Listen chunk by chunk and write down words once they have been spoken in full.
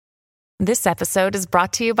This episode is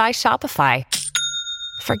brought to you by Shopify.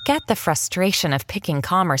 Forget the frustration of picking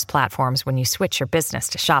commerce platforms when you switch your business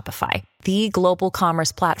to Shopify, the global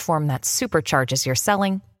commerce platform that supercharges your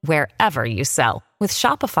selling wherever you sell. With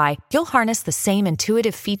Shopify, you'll harness the same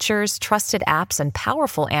intuitive features, trusted apps, and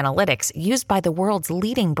powerful analytics used by the world's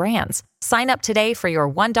leading brands. Sign up today for your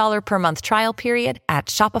 $1 per month trial period at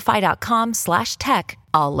shopify.com/tech,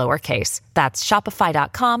 all lowercase. That's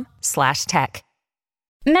shopify.com/tech.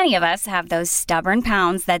 Many of us have those stubborn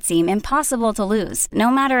pounds that seem impossible to lose,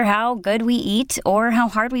 no matter how good we eat or how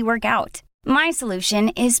hard we work out. My solution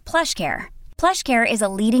is PlushCare. PlushCare is a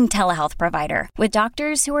leading telehealth provider with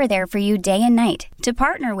doctors who are there for you day and night to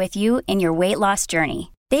partner with you in your weight loss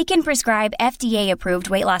journey. They can prescribe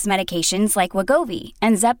FDA-approved weight loss medications like Wegovy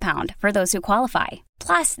and Zepbound for those who qualify.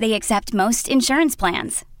 Plus, they accept most insurance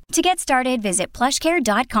plans. To get started, visit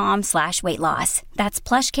plushcare.com/weightloss. That's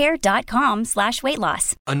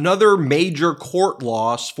plushcare.com/weightloss. Another major court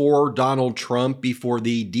loss for Donald Trump before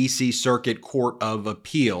the D.C. Circuit Court of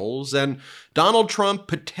Appeals. And Donald Trump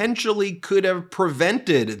potentially could have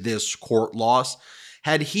prevented this court loss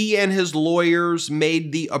had he and his lawyers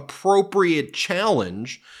made the appropriate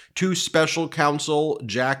challenge to special counsel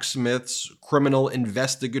Jack Smith's criminal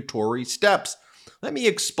investigatory steps. Let me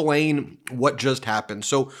explain what just happened.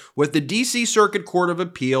 So what the D.C. Circuit Court of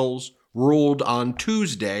Appeals ruled on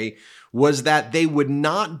Tuesday was that they would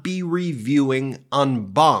not be reviewing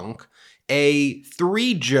en banc a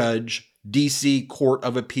 3-judge D.C. Court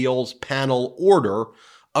of Appeals panel order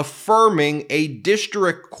affirming a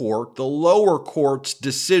district court, the lower court's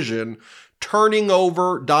decision, turning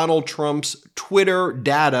over Donald Trump's Twitter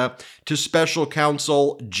data to special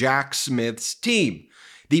counsel Jack Smith's team.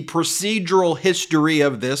 The procedural history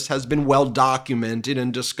of this has been well documented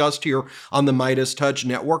and discussed here on the Midas Touch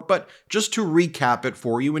Network, but just to recap it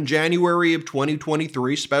for you, in January of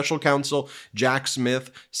 2023, special counsel Jack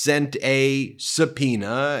Smith sent a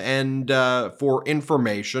subpoena and for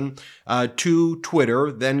information to Twitter,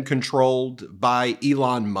 then controlled by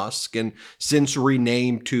Elon Musk and since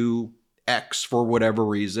renamed to X for whatever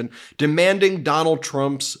reason, demanding Donald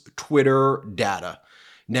Trump's Twitter data.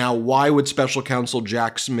 Now, why would special counsel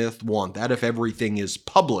Jack Smith want that if everything is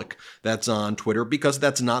public that's on Twitter? Because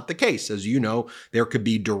that's not the case. As you know, there could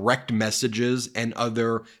be direct messages and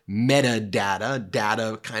other metadata,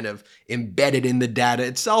 data kind of embedded in the data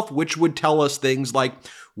itself, which would tell us things like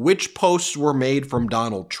which posts were made from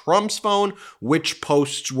Donald Trump's phone, which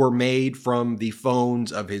posts were made from the phones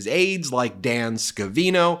of his aides like Dan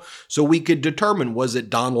Scavino. So we could determine, was it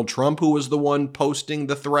Donald Trump who was the one posting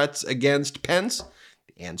the threats against Pence?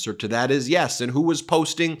 Answer to that is yes. And who was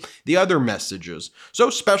posting the other messages?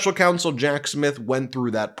 So special counsel Jack Smith went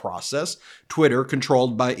through that process. Twitter,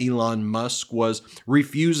 controlled by Elon Musk, was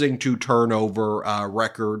refusing to turn over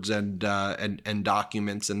records and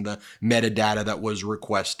documents and the metadata that was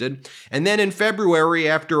requested. And then in February,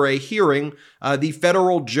 after a hearing, the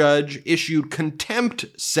federal judge issued contempt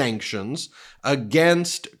sanctions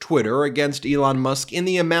against Twitter, against Elon Musk, in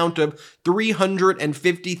the amount of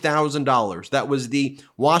 $350,000. That was the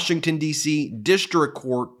Washington, D.C. District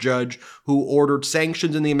Court judge who ordered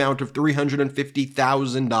sanctions in the amount of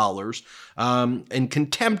 $350,000 and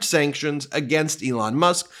contempt sanctions against Elon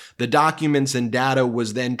Musk. The documents and data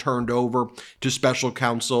was then turned over to special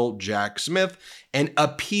counsel Jack Smith. An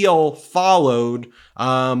appeal followed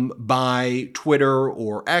by Twitter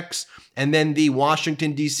or X, and then the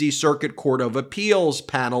Washington, D.C. Circuit Court of Appeals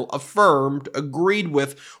panel agreed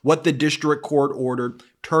with what the district court ordered,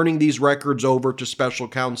 turning these records over to special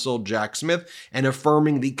counsel Jack Smith and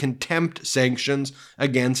affirming the contempt sanctions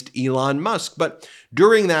against Elon Musk. But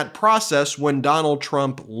during that process, when Donald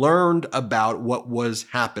Trump learned about what was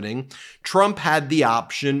happening, Trump had the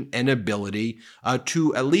option and ability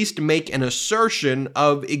to at least make an assertion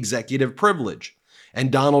of executive privilege.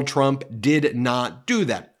 And Donald Trump did not do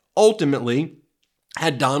that. Ultimately,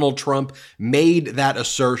 had Donald Trump made that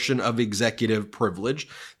assertion of executive privilege,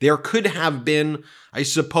 there could have been, I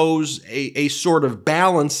suppose, a sort of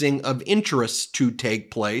balancing of interests to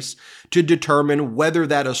take place to determine whether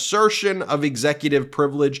that assertion of executive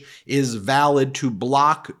privilege is valid to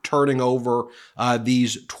block turning over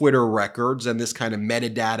these Twitter records and this kind of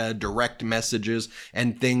metadata, direct messages,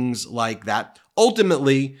 and things like that.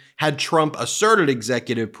 Ultimately, had Trump asserted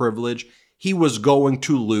executive privilege, he was going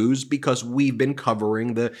to lose because we've been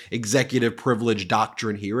covering the executive privilege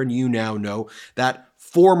doctrine here, and you now know that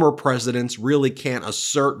former presidents really can't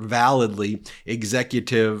assert validly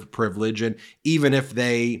executive privilege, and even if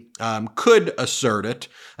they could assert it,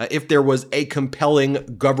 if there was a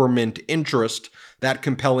compelling government interest, that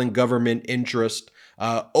compelling government interest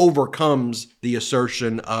overcomes the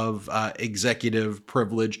assertion of executive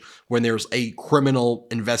privilege when there's a criminal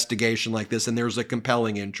investigation like this and there's a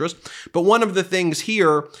compelling interest. But one of the things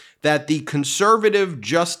here that the conservative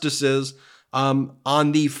justices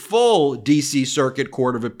on the full D.C. Circuit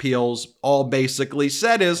Court of Appeals all basically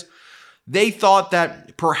said is they thought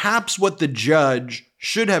that perhaps what the judge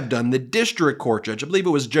should have done, the district court judge, I believe it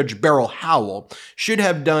was Judge Beryl Howell, should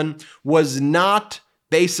have done was not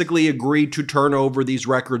basically agreed to turn over these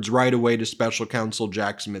records right away to special counsel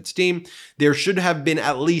Jack Smith's team. There should have been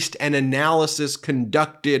at least an analysis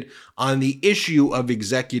conducted on the issue of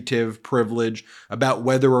executive privilege about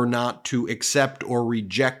whether or not to accept or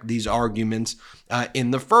reject these arguments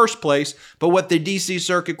in the first place. But what the D.C.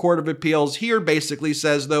 Circuit Court of Appeals here basically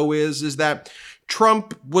says, though, is that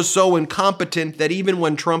Trump was so incompetent that even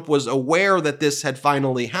when Trump was aware that this had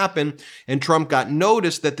finally happened and Trump got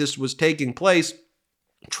notice that this was taking place,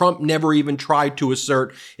 Trump never even tried to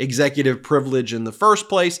assert executive privilege in the first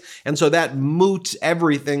place, and so that moots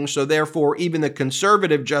everything. So therefore, even the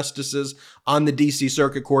conservative justices on the D.C.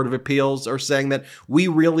 Circuit Court of Appeals are saying that we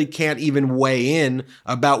really can't even weigh in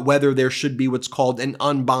about whether there should be what's called an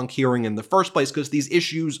en banc hearing in the first place, because these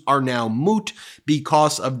issues are now moot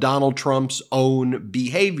because of Donald Trump's own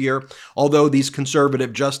behavior. Although these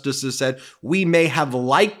conservative justices said we may have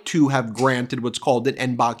liked to have granted what's called an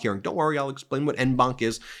en banc hearing. Don't worry, I'll explain what en banc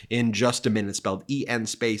is in just a minute. It's spelled E-N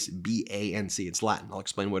space B-A-N-C. It's Latin. I'll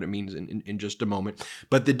explain what it means in just a moment.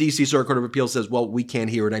 But the D.C. Circuit Court of Appeals says, well, we can't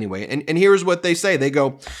hear it anyway. And here's what they say. They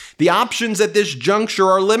go, the options at this juncture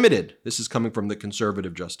are limited. This is coming from the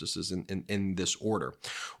conservative justices in this order.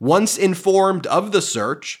 Once informed of the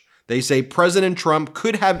search, they say President Trump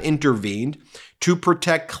could have intervened to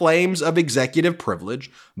protect claims of executive privilege,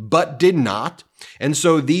 but did not. And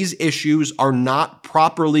so these issues are not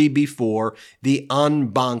properly before the en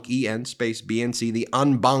banc, E-N space B-N-C, the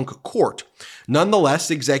en banc court. Nonetheless,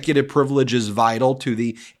 executive privilege is vital to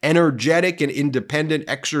the energetic and independent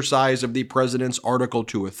exercise of the president's Article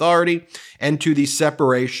II authority and to the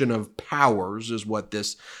separation of powers, is what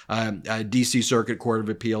this D.C. Circuit Court of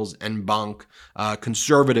Appeals en banc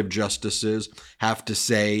conservative justices have to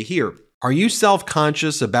say here. Are you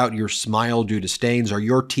self-conscious about your smile due to stains? Are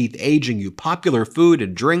your teeth aging you? Popular food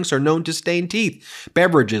and drinks are known to stain teeth.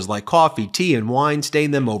 Beverages like coffee, tea, and wine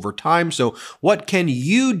stain them over time. So what can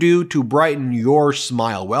you do to brighten your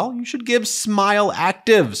smile? Well, you should give Smile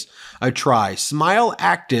Actives a try. Smile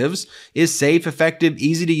Actives is safe, effective,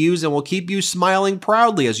 easy to use, and will keep you smiling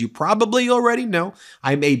proudly. As you probably already know,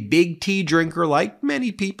 I'm a big tea drinker like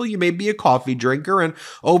many people. You may be a coffee drinker, and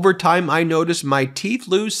over time I noticed my teeth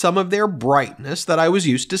lose some of their brightness that I was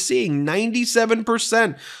used to seeing.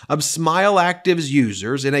 97% of Smile Actives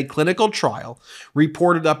users in a clinical trial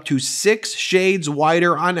reported up to 6 shades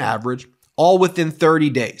whiter on average, all within 30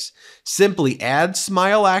 days. Simply add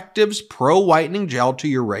Smile Actives Pro Whitening Gel to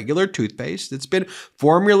your regular toothpaste. It's been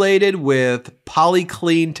formulated with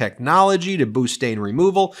polyclean technology to boost stain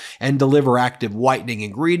removal and deliver active whitening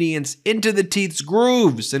ingredients into the teeth's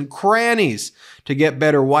grooves and crannies to get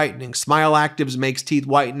better whitening. Smile Actives makes teeth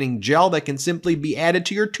whitening gel that can simply be added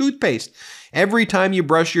to your toothpaste every time you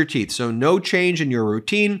brush your teeth. So no change in your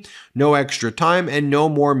routine, no extra time, and no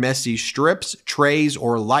more messy strips, trays,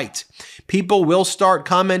 or lights. People will start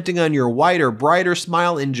commenting on your whiter, brighter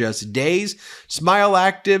smile in just days. Smile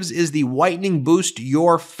Actives is the whitening boost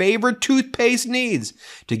your favorite toothpaste needs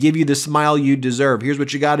to give you the smile you deserve. Here's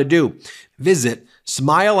what you got to do. Visit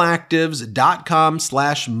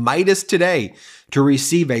smileactives.com/Midas today to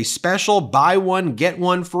receive a special buy one, get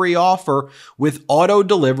one free offer with auto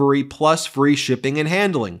delivery plus free shipping and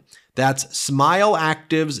handling. That's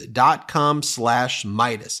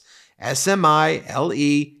smileactives.com/Midas.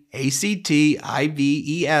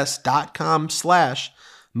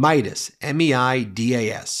 smileactives.com/Midas.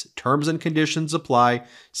 MEIDAS. Terms and conditions apply.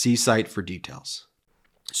 See site for details.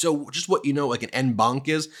 So just what you know, like an en banc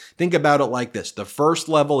is, think about it like this. The first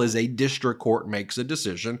level is a district court makes a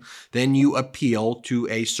decision. Then you appeal to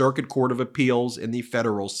a circuit court of appeals in the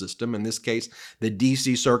federal system. In this case, the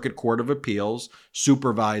D.C. Circuit Court of Appeals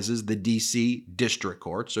supervises the D.C. District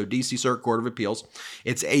Court. So D.C. Circuit Court of Appeals,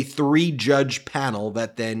 it's a 3-judge panel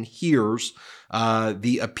that then hears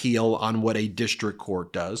the appeal on what a district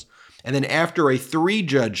court does. And then after a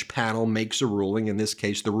 3-judge panel makes a ruling, in this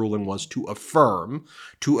case, the ruling was to affirm,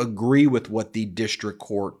 to agree with what the district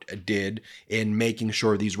court did in making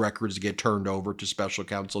sure these records get turned over to special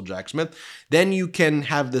counsel Jack Smith. Then you can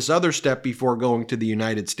have this other step before going to the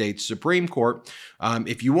United States Supreme Court,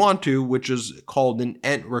 if you want to, which is called an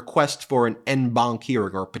request for an en banc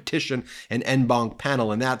hearing, or petition an en banc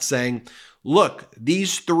panel. And that's saying, look,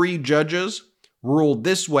 these 3 judges ruled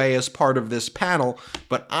this way as part of this panel,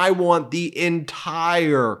 but I want the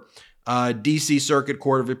entire DC Circuit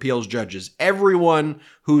Court of Appeals judges, everyone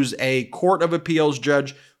who's a Court of Appeals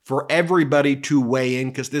judge, for everybody to weigh in,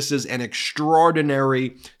 because this is an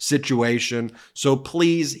extraordinary situation. So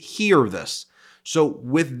please hear this. So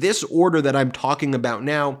with this order that I'm talking about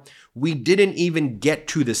now, we didn't even get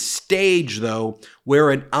to the stage, though, where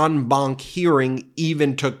an en banc hearing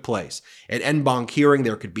even took place. At en banc hearing,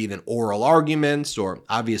 there could be then oral arguments or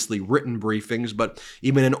obviously written briefings, but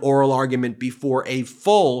even an oral argument before a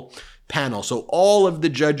full panel. So all of the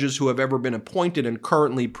judges who have ever been appointed and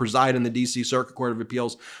currently preside in the DC Circuit Court of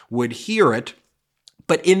Appeals would hear it.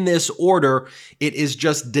 But in this order, it is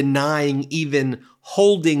just denying even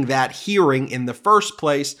holding that hearing in the first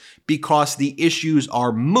place because the issues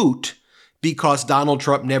are moot, because Donald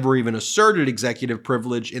Trump never even asserted executive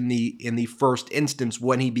privilege in the first instance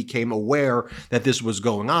when he became aware that this was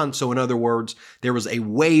going on. So in other words, there was a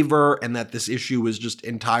waiver and that this issue was just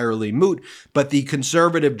entirely moot. But the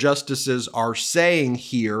conservative justices are saying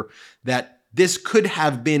here that this could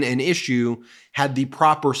have been an issue had the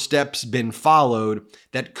proper steps been followed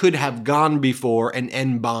that could have gone before an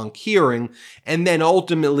en banc hearing, and then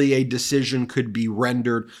ultimately a decision could be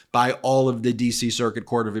rendered by all of the DC Circuit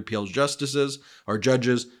Court of Appeals justices or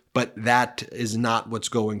judges, but that is not what's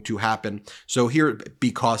going to happen. So here,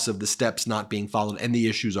 because of the steps not being followed and the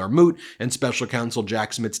issues are moot, and Special Counsel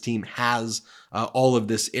Jack Smith's team has all of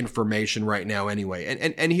this information right now anyway.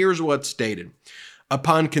 And here's what's stated.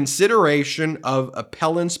 Upon consideration of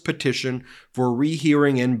appellant's petition for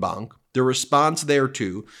rehearing en banc, the response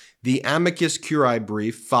thereto, the amicus curiae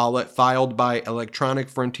brief filed by Electronic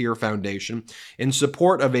Frontier Foundation in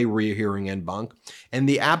support of a rehearing en banc, and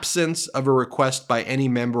the absence of a request by any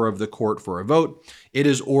member of the court for a vote, it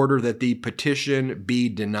is ordered that the petition be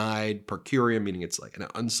denied per curiam, meaning it's like an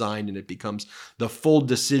unsigned and it becomes the full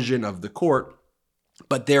decision of the court.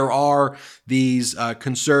 But there are these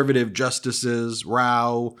conservative justices,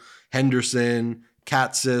 Rao, Henderson,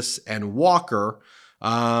 Katsas, and Walker.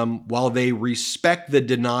 While they respect the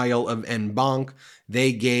denial of en banc,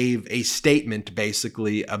 they gave a statement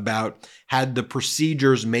basically about had the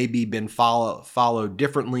procedures maybe been followed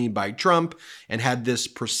differently by Trump, and had this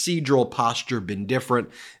procedural posture been different,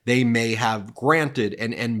 they may have granted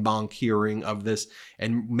an en banc hearing of this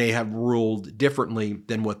and may have ruled differently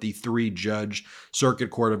than what the 3-judge Circuit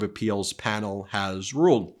Court of Appeals panel has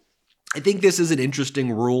ruled. I think this is an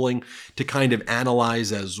interesting ruling to kind of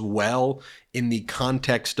analyze as well in the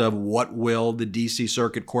context of what will the DC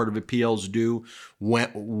Circuit Court of Appeals do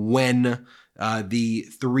when the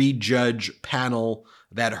 3-judge panel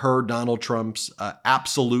that heard Donald Trump's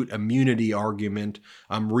absolute immunity argument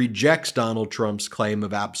rejects Donald Trump's claim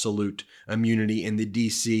of absolute immunity in the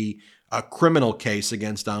DC criminal case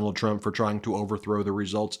against Donald Trump for trying to overthrow the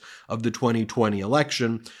results of the 2020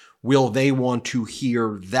 election. Will they want to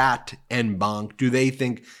hear that en banc? Do they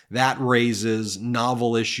think that raises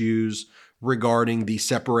novel issues regarding the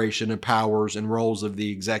separation of powers and roles of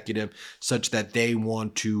the executive such that they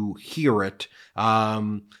want to hear it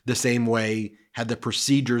the same way, had the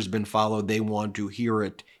procedures been followed, they want to hear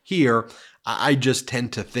it here? I just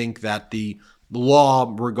tend to think that the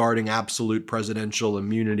law regarding absolute presidential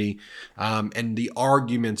immunity and the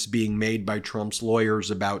arguments being made by Trump's lawyers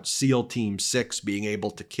about SEAL Team 6 being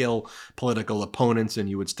able to kill political opponents and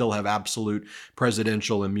you would still have absolute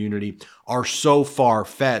presidential immunity are so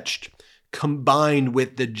far-fetched, combined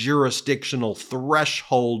with the jurisdictional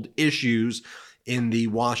threshold issues in the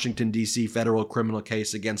Washington, D.C. federal criminal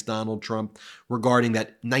case against Donald Trump regarding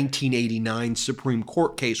that 1989 Supreme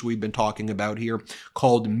Court case we've been talking about here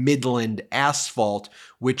called Midland Asphalt,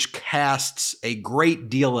 which casts a great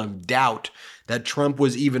deal of doubt that Trump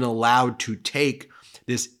was even allowed to take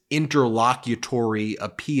this interlocutory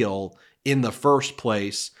appeal in the first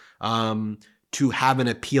place, to have an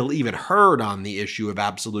appeal even heard on the issue of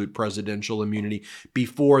absolute presidential immunity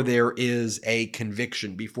before there is a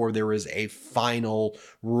conviction, before there is a final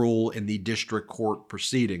rule in the district court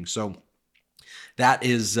proceeding. So that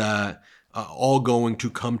is all going to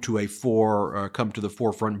come to the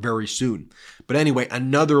forefront very soon. But anyway,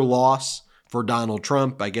 another loss for Donald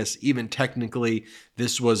Trump. I guess even technically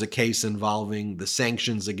this was a case involving the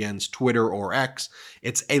sanctions against Twitter or X.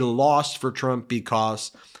 It's a loss for Trump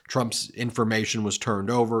because Trump's information was turned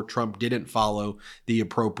over. Trump didn't follow the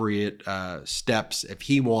appropriate steps if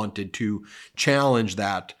he wanted to challenge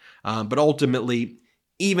that. But ultimately,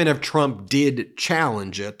 even if Trump did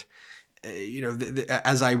challenge it,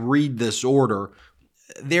 as I read this order,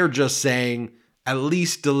 they're just saying at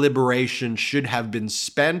least deliberation should have been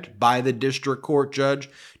spent by the district court judge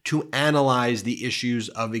to analyze the issues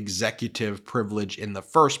of executive privilege in the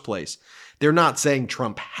first place. They're not saying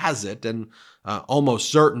Trump has it, and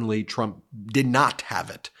almost certainly Trump did not have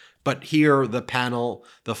it. But here, the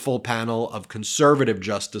full panel of conservative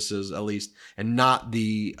justices, at least, and not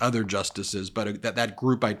the other justices, but that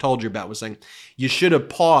group I told you about was saying, you should have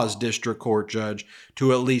paused, district court judge,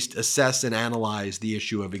 to at least assess and analyze the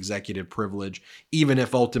issue of executive privilege, even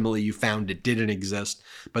if ultimately you found it didn't exist.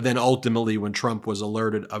 But then ultimately, when Trump was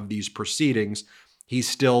alerted of these proceedings, he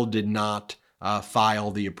still did not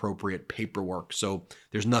file the appropriate paperwork. So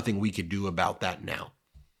there's nothing we could do about that now.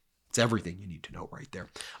 It's everything you need to know right there.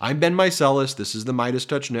 I'm Ben Meiselas. This is the Midas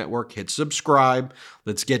Touch Network. Hit subscribe.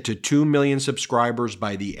 Let's get to 2 million subscribers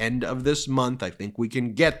by the end of this month. I think we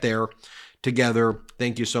can get there together.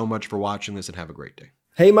 Thank you so much for watching this and have a great day.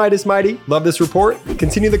 Hey Midas Mighty, love this report?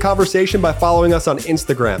 Continue the conversation by following us on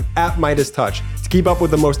Instagram @MidasTouch to keep up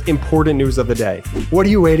with the most important news of the day. What are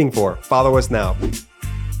you waiting for? Follow us now.